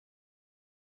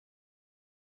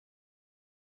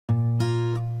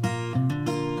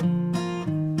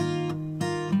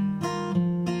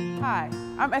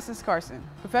I'm Essence Carson,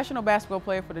 professional basketball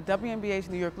player for the WNBA's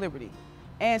New York Liberty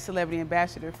and celebrity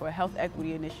ambassador for Health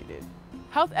Equity Initiative.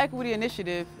 Health Equity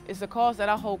Initiative is a cause that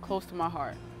I hold close to my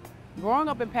heart. Growing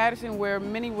up in Paterson, where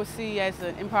many would see as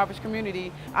an impoverished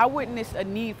community, I witnessed a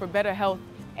need for better health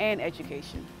and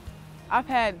education. I've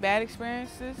had bad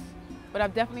experiences, but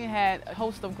I've definitely had a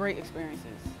host of great experiences.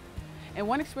 And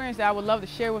one experience that I would love to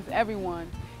share with everyone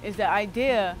is the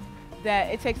idea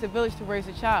that it takes a village to raise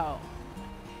a child.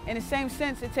 In the same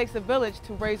sense, it takes a village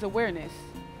to raise awareness.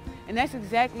 And that's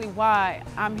exactly why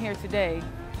I'm here today,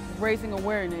 raising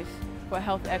awareness for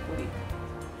health equity.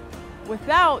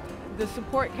 Without the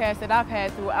support cast that I've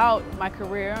had throughout my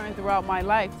career and throughout my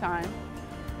lifetime,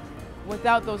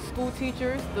 without those school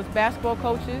teachers, those basketball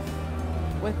coaches,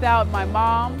 without my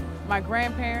mom, my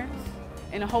grandparents,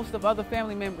 and a host of other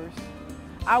family members,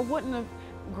 I wouldn't have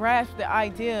grasped the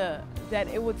idea that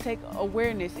it would take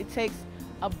awareness. It takes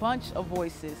a bunch of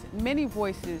voices, many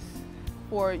voices,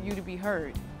 for you to be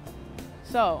heard.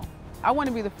 So, I want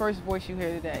to be the first voice you hear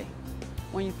today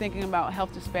when you're thinking about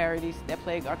health disparities that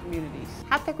plague our communities.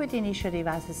 Health Equity Initiative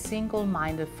has a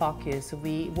single-minded focus.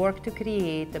 We work to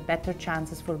create better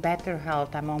chances for better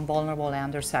health among vulnerable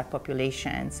and underserved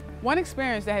populations. One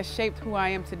experience that has shaped who I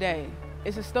am today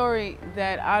is a story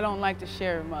that I don't like to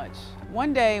share much.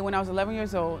 One day when I was 11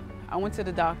 years old, I went to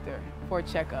the doctor for a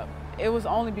checkup. It was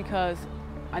only because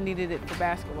I needed it for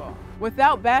basketball.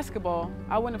 Without basketball,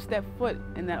 I wouldn't have stepped foot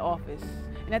in that office.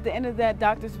 And at the end of that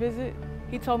doctor's visit,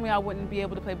 he told me I wouldn't be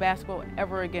able to play basketball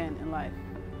ever again in life.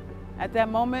 At that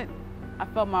moment, I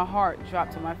felt my heart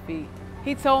drop to my feet.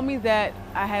 He told me that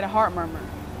I had a heart murmur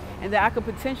and that I could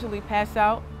potentially pass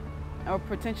out or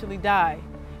potentially die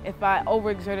if I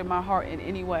overexerted my heart in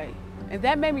any way. And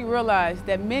that made me realize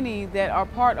that many that are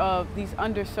part of these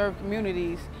underserved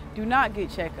communities do not get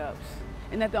checkups,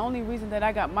 and that the only reason that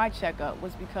I got my checkup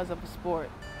was because of a sport.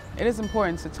 It is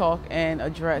important to talk and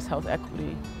address health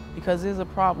equity because it is a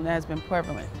problem that has been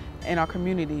prevalent in our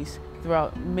communities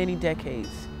throughout many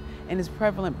decades, and is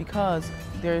prevalent because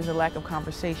there is a lack of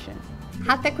conversation.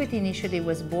 Health Equity Initiative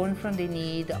was born from the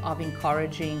need of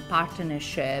encouraging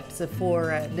partnerships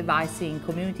for devising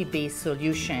community-based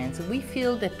solutions. We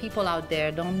feel that people out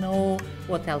there don't know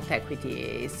what health equity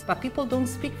is, but people don't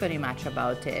speak very much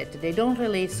about it. They don't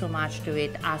relate so much to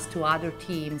it as to other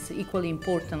themes equally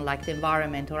important like the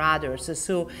environment or others.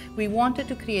 So we wanted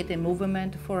to create a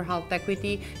movement for health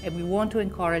equity, and we want to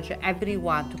encourage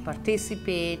everyone to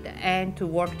participate and to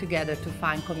work together to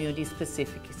find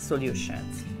community-specific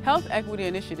solutions. Health Equity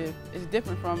Initiative is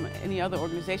different from any other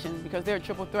organization because they're a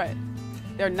triple threat.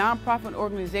 They're a nonprofit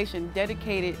organization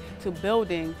dedicated to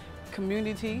building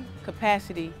community,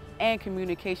 capacity, and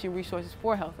communication resources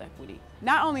for health equity.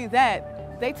 Not only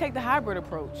that, they take the hybrid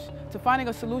approach to finding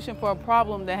a solution for a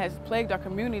problem that has plagued our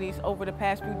communities over the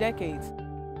past few decades.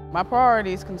 My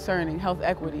priorities concerning health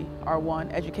equity are: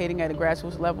 1, educating at a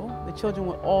grassroots level. The children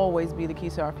will always be the key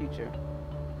to our future.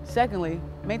 Secondly,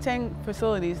 maintain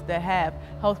facilities that have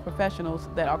health professionals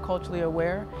that are culturally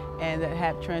aware and that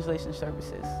have translation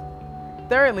services.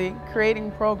 Thirdly,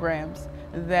 creating programs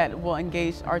that will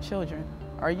engage our children,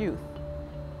 our youth.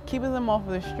 Keeping them off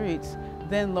of the streets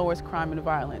then lowers crime and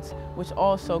violence, which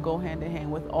also go hand in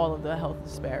hand with all of the health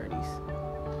disparities.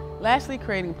 Lastly,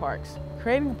 creating parks.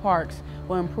 Creating parks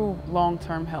will improve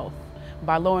long-term health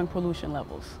by lowering pollution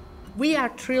levels. We are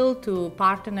thrilled to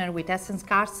partner with Essence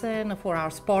Carson for our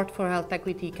Sport for Health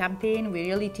Equity campaign. We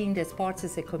really think that sports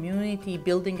is a community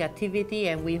building activity,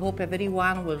 and we hope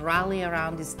everyone will rally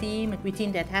around this team. We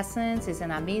think that Essence is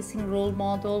an amazing role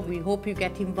model. We hope you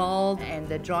get involved and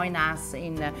join us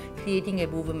in creating a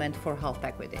movement for health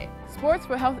equity. Sports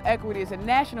for Health Equity is a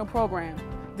national program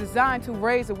designed to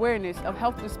raise awareness of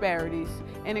health disparities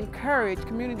and encourage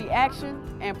community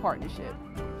action and partnership.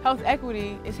 Health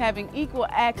equity is having equal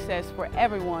access for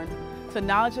everyone to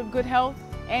knowledge of good health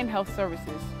and health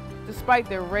services, despite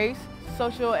their race,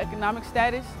 socioeconomic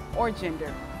status, or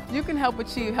gender. You can help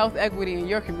achieve health equity in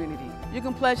your community. You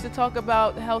can pledge to talk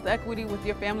about health equity with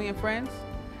your family and friends,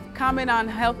 comment on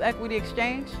Health Equity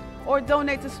Exchange, or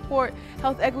donate to support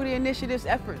Health Equity Initiative's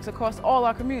efforts across all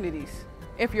our communities.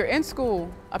 If you're in school,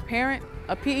 a parent,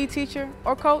 a PE teacher,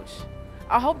 or coach,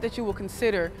 I hope that you will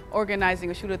consider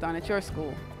organizing a shoot-a-thon at your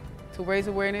school to raise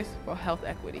awareness for health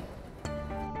equity.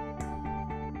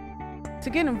 To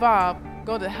get involved,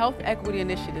 go to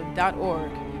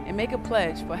healthequityinitiative.org and make a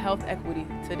pledge for health equity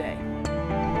today.